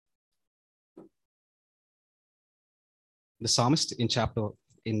The psalmist in chapter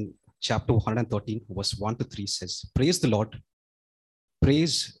 113, verse 1 to 3 says, "Praise the Lord.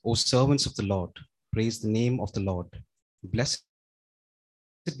 Praise, O servants of the Lord. Praise the name of the Lord. Blessed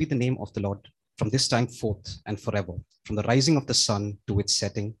be the name of the Lord from this time forth and forever. From the rising of the sun to its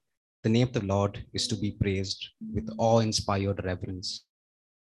setting, the name of the Lord is to be praised with awe-inspired reverence."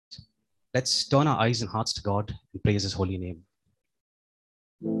 Let's turn our eyes and hearts to God and praise His holy name.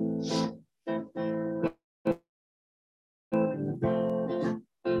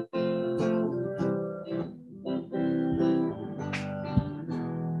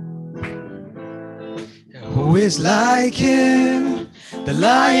 Who is like him, the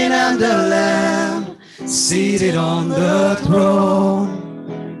Lion and the Lamb, seated on the throne?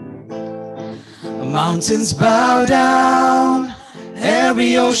 Mountains bow down,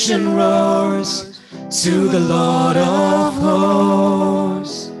 every ocean roars to the Lord of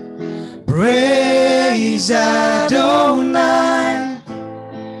hosts. Praise Adonai,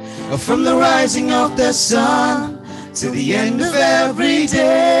 from the rising of the sun to the end of every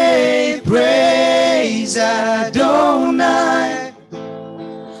day. Praise Adonai.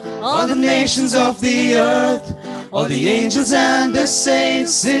 All the nations of the earth, all the angels and the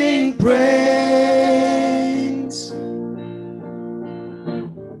saints sing praise.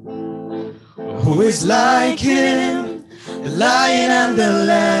 Who is like him, the Lion and the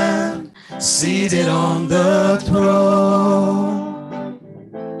Lamb, seated on the throne?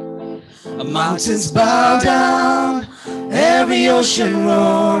 Mountains bow down, every ocean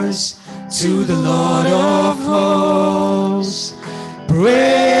roars to the Lord of hosts.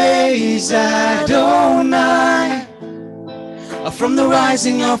 Praise Adonai, from the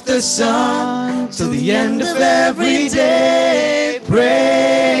rising of the sun till the end of every day.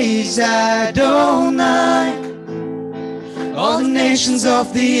 Praise Adonai. All the nations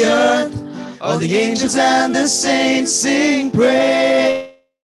of the earth, all the angels and the saints sing praise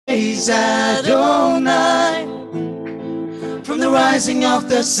Adonai. From the rising of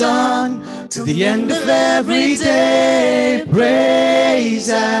the sun till the end of every day. Praise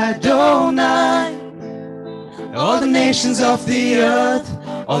Adonai. All the nations of the earth,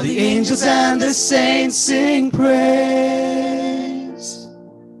 all the angels and the saints sing praise.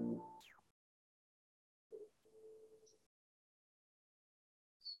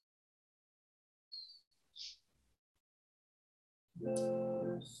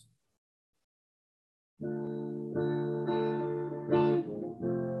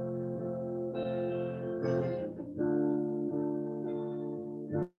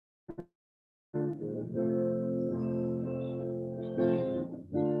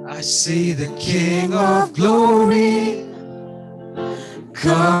 I see the King of glory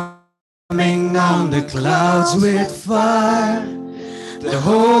coming on the clouds with fire. The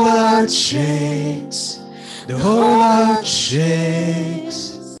whole earth shakes, the whole earth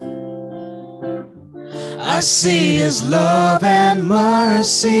shakes. I see his love and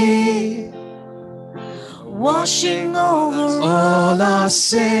mercy washing over all our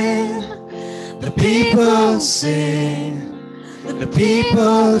sin. The people sing, the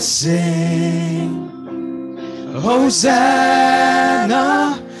people sing,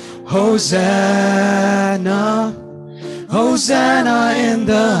 Hosanna, Hosanna, Hosanna in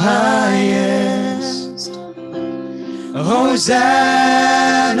the highest.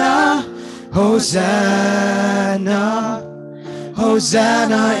 Hosanna, Hosanna,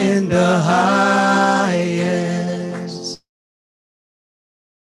 Hosanna in the highest.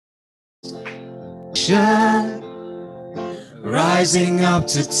 Rising up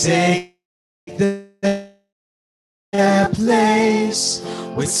to take their place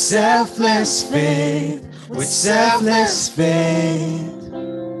with selfless faith, with selfless faith.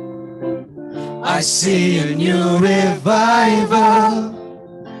 I see a new revival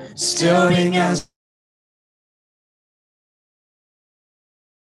stirring as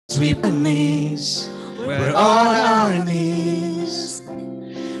we bend knees, we're on our knees.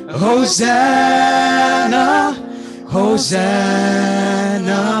 Hosanna,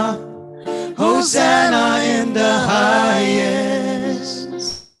 Hosanna, Hosanna in the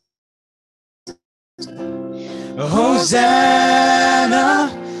highest. Hosanna,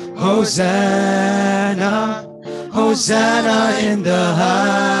 Hosanna, Hosanna in the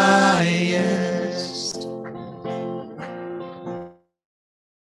highest.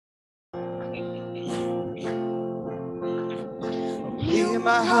 Heal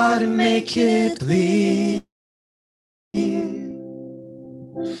my heart and make it clear.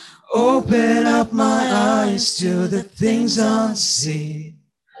 Open up my eyes to the things unseen.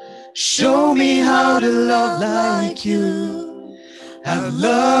 Show me how to love like you have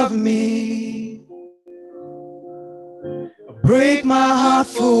loved me. Break my heart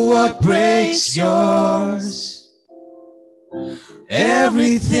for what breaks yours.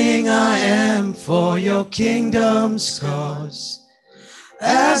 Everything I am for your kingdom's cause.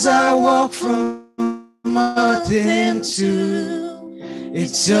 As I walk from earth into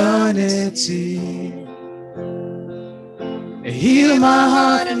eternity, heal my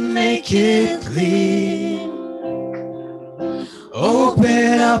heart and make it clean.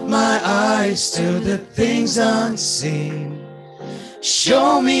 Open up my eyes to the things unseen.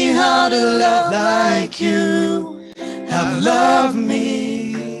 Show me how to love like you have loved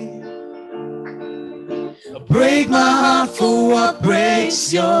me. Break my heart for what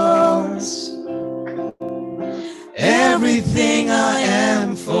breaks yours. Everything I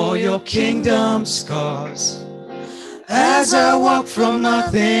am for your kingdom's cause. As I walk from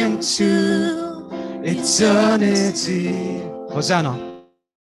nothing to eternity. Hosanna.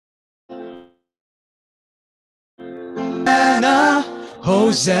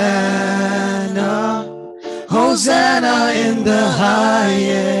 Hosanna, Hosanna in the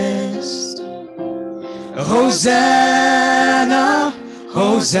highest. Hosanna,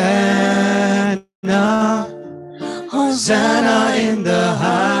 Hosanna, Hosanna in the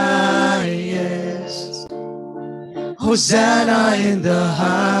highest. Hosanna in the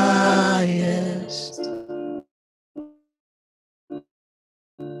highest.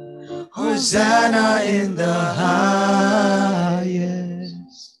 Hosanna in the highest.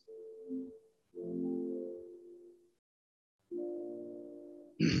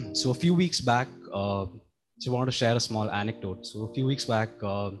 So a few weeks back, just want to share a small anecdote. So a few weeks back,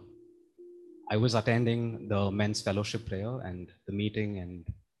 I was attending the men's fellowship prayer and the meeting, and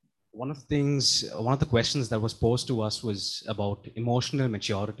one of the questions that was posed to us was about emotional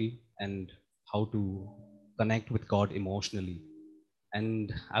maturity and how to connect with God emotionally.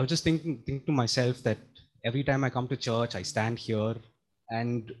 And I was just thinking to myself that every time I come to church, I stand here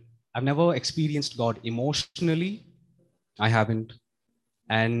and I've never experienced God emotionally. I haven't.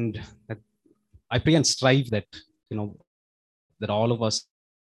 And I pray and strive that, that all of us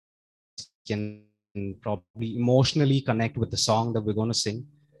can probably emotionally connect with the song that we're going to sing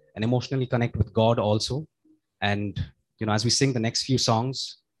and emotionally connect with God also. And, as we sing the next few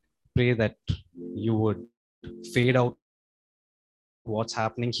songs, pray that you would fade out what's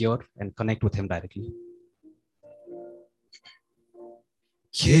happening here and connect with Him directly.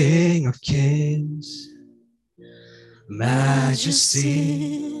 King of kings,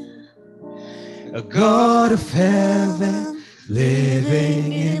 majesty, a God of heaven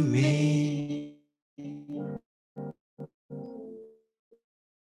living in me.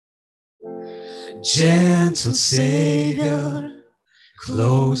 Gentle Savior,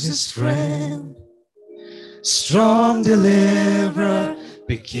 closest friend, strong deliverer,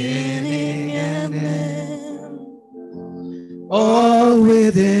 beginning and end. All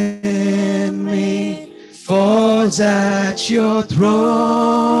within me falls at your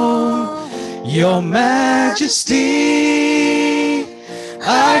throne. Your majesty,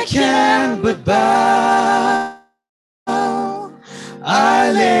 I can but bow.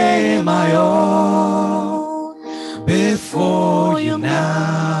 I lay my all before you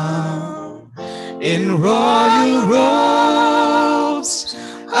now. In royal robes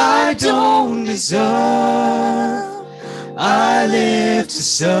I don't deserve. I live to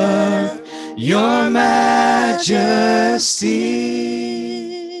serve your majesty.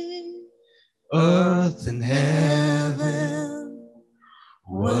 Earth and heaven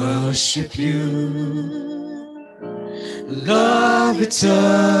worship you. Love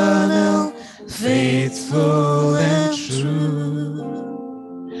eternal, faithful and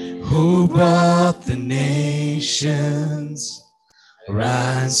true, who brought the nations,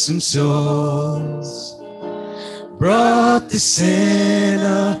 ransomed souls, brought the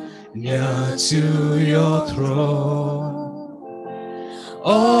sinner near to your throne.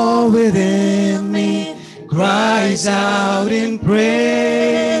 All within me cries out in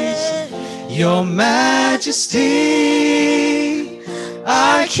praise. Your majesty,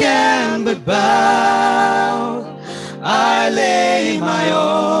 I can but bow. I lay my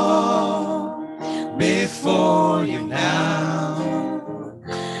all before you now.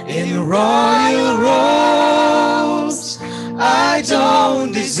 In royal robes I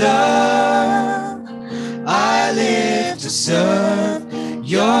don't deserve. I live to serve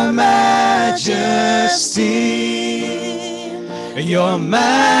your majesty. Your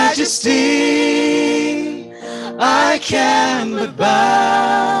majesty, I can but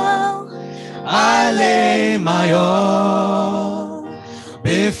bow. I lay my all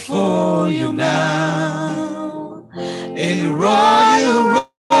before you now. In royal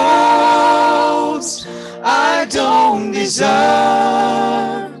robes I don't deserve.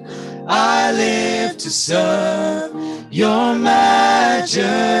 deserve. I live to serve your majesty.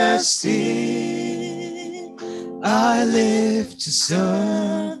 I live to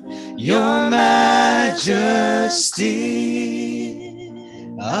serve your majesty.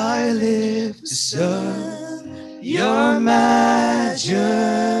 I live to serve your majesty.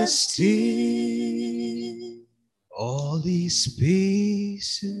 All these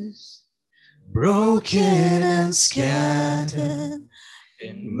pieces, broken and scattered,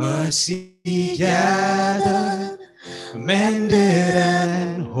 in mercy gathered, mended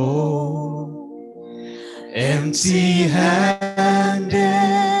and whole,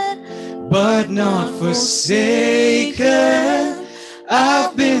 empty-handed, but not forsaken.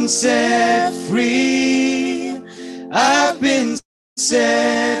 I've been set free. I've been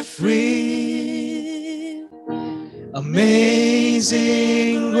set free.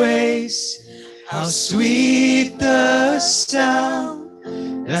 Amazing grace, how sweet the sound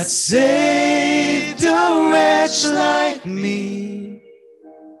that saved a wretch like me.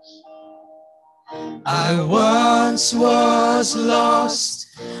 I once was lost,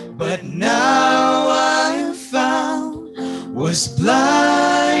 but now I'm found. Was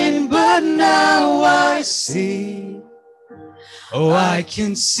blind, but now I see. Oh, I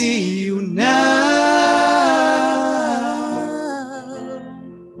can see you now.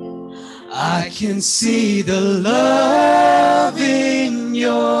 I can see the love in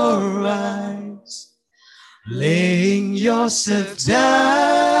your eyes, laying yourself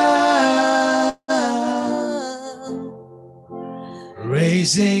down,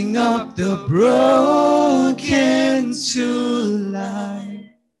 raising up the broken to life.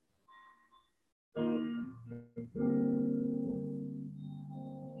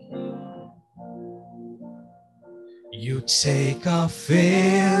 You take our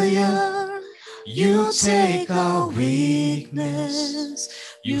failure, you take our weakness,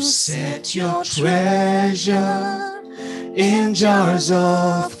 you set your treasure in jars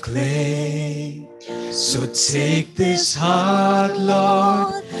of clay. So take this heart,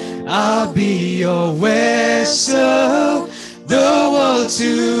 Lord, I'll be your vessel, the world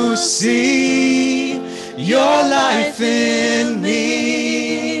to see your life in me.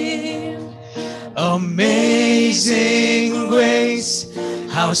 Amazing grace,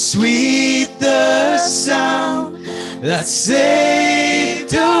 how sweet the sound that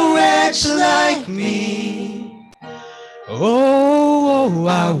saved a wretch like me. Oh,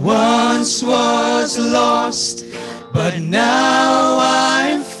 I once was lost, but now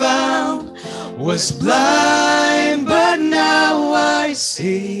I'm found. Was blind, but now I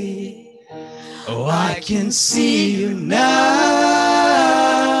see. Oh, I can see you now.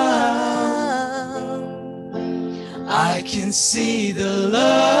 I can see the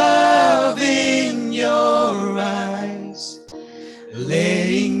love in your eyes,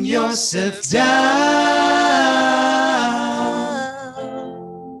 laying yourself down,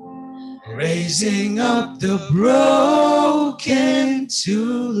 raising up the broken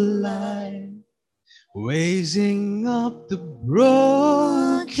to life, raising up the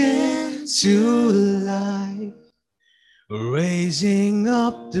broken to life, raising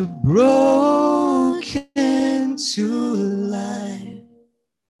up the broken to life.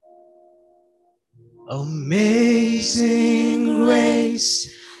 Amazing grace,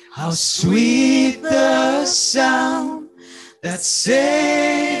 how sweet the sound that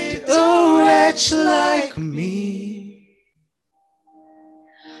saved a wretch like me.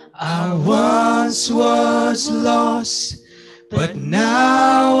 I once was lost, but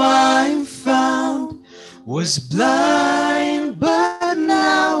now I'm found. Was blind, but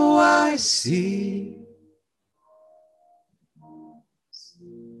now I see.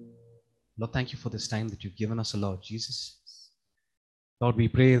 Lord, thank you for this time that you've given us, Lord Jesus. Lord, we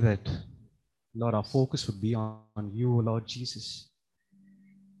pray that, Lord, our focus would be on you, Lord Jesus.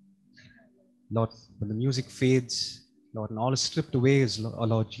 Lord, when the music fades, Lord, and all is stripped away,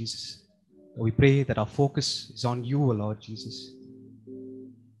 Lord Jesus, we pray that our focus is on you, Lord Jesus.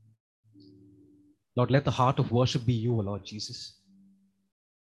 Lord, let the heart of worship be you, Lord Jesus.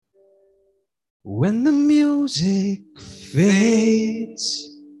 When the music fades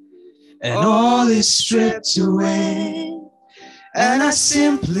and all is stripped away, and I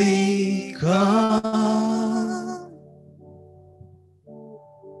simply come,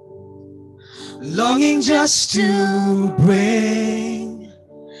 longing just to bring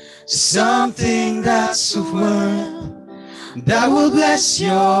something that's of worth, that will bless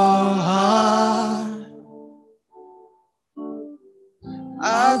your heart.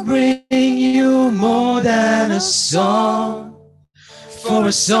 I'll bring you more than a song, for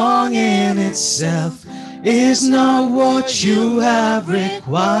a song in itself is not what you have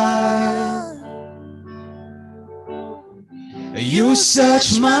required. You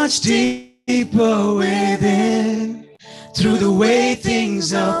search much deeper within. Through the way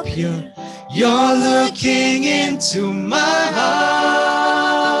things appear, you're looking into my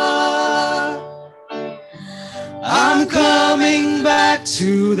heart. I'm coming back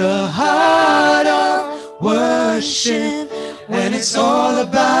to the heart of worship, and it's all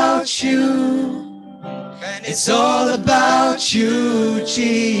about you. It's all about you,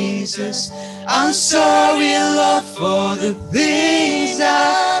 Jesus. I'm sorry, Lord, for the things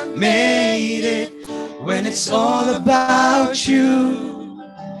I made it. When it's all about you,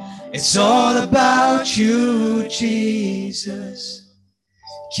 it's all about you, Jesus.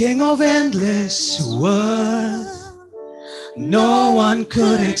 King of endless worth, no one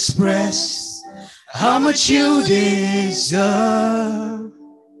could express how much you deserve.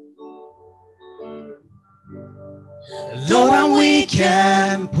 Lord, I'm weak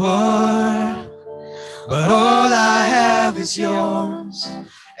and poor, but all I have is yours.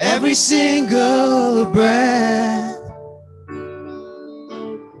 Every single breath,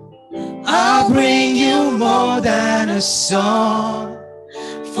 I'll bring you more than a song,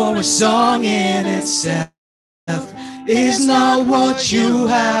 for a song in itself is not what you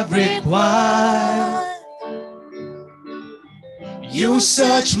have required. You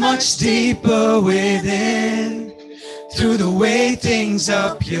search much deeper within. Through the way things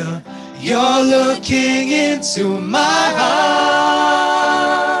appear, you're looking into my heart.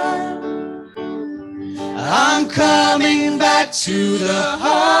 I'm coming back to the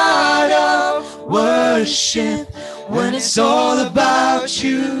heart of worship, when it's all about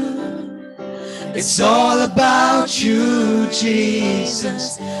you. It's all about you,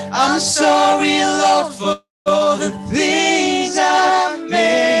 Jesus. I'm sorry, Lord, for all the things I've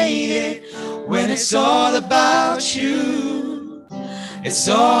made it. When it's all about you, it's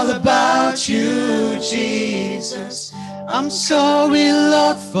all about you, Jesus. I'm sorry,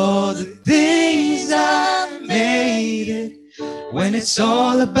 Lord, for the things I made it. When it's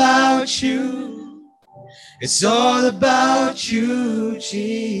all about you, it's all about you,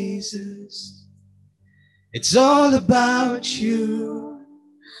 Jesus. It's all about you.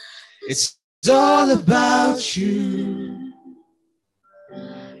 It's all about you.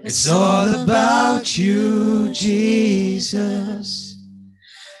 It's all about you, Jesus.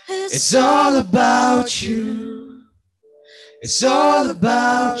 It's all about you. It's all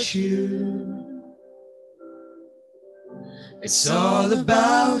about you. It's all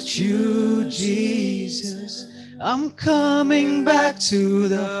about you, Jesus. I'm coming back to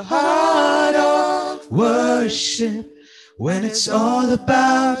the heart of worship, when it's all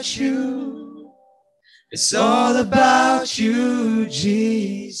about you. It's all about you,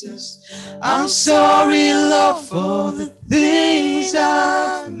 Jesus. I'm sorry, Lord, for the things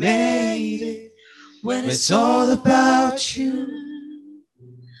I've made it. When it's all about you,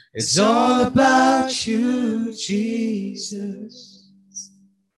 it's all about you, Jesus.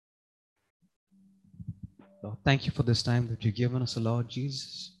 Lord, thank you for this time that you've given us, Lord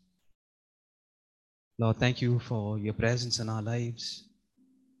Jesus. Lord, thank you for your presence in our lives.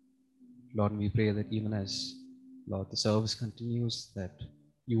 Lord, we pray that even as, Lord, the service continues, that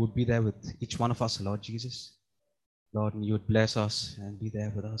you would be there with each one of us, Lord Jesus. Lord, and you would bless us and be there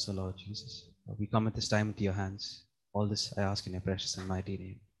with us, Lord Jesus. Lord, we come at this time into your hands. All this I ask in your precious and mighty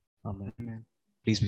name. Amen. Amen.